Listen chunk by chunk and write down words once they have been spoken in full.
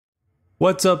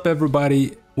What's up,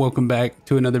 everybody? Welcome back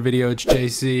to another video. It's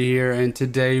JC here, and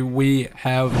today we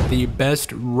have the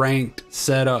best ranked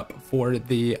setup for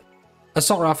the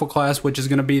assault rifle class, which is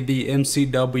going to be the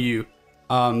MCW.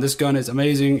 This gun is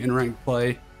amazing in ranked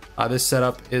play. This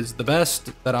setup is the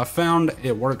best that I've found.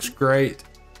 It works great,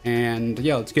 and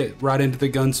yeah, let's get right into the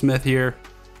gunsmith here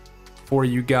for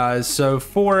you guys. So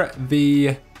for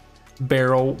the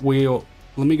barrel,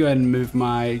 let me go ahead and move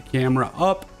my camera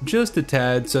up just a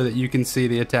tad so that you can see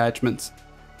the attachments.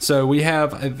 So we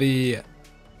have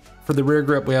for the rear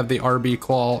grip, we have the RB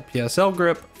Claw PSL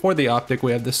grip. For the optic,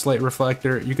 we have the slate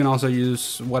reflector. You can also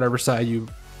use whatever side you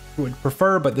would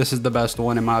prefer, but this is the best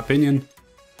one in my opinion.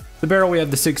 The barrel, we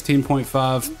have the 16.5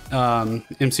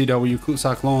 MCW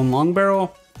Cyclone long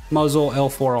barrel, muzzle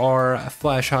L4R,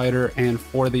 flash hider, and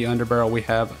for the underbarrel, we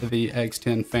have the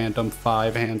X10 Phantom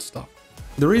 5 hand stock.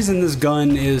 The reason this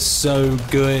gun is so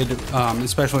good,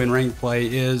 especially in ranked play,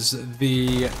 is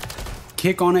the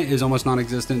kick on it is almost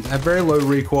non-existent. At very low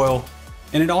recoil,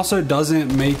 and it also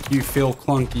doesn't make you feel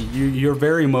clunky. You're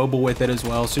very mobile with it as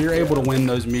well, so you're able to win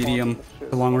those medium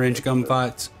to long-range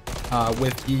gunfights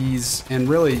with ease, and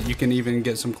really you can even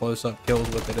get some close-up kills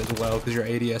with it as well because your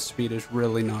ADS speed is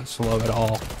really not slow at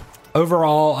all.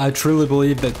 Overall, I truly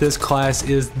believe that this class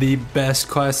is the best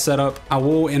class setup. I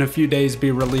will in a few days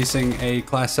be releasing a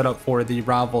class setup for the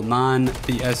Rival 9,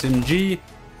 the SMG,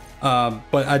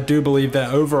 but I do believe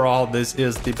that overall this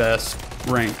is the best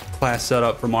ranked class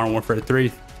setup for Modern Warfare 3.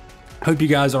 Hope you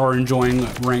guys are enjoying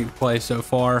ranked play so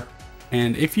far,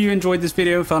 and if you enjoyed this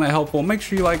video, found it helpful, make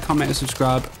sure you like, comment, and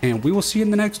subscribe, and we will see you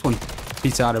in the next one.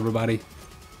 Peace out, everybody.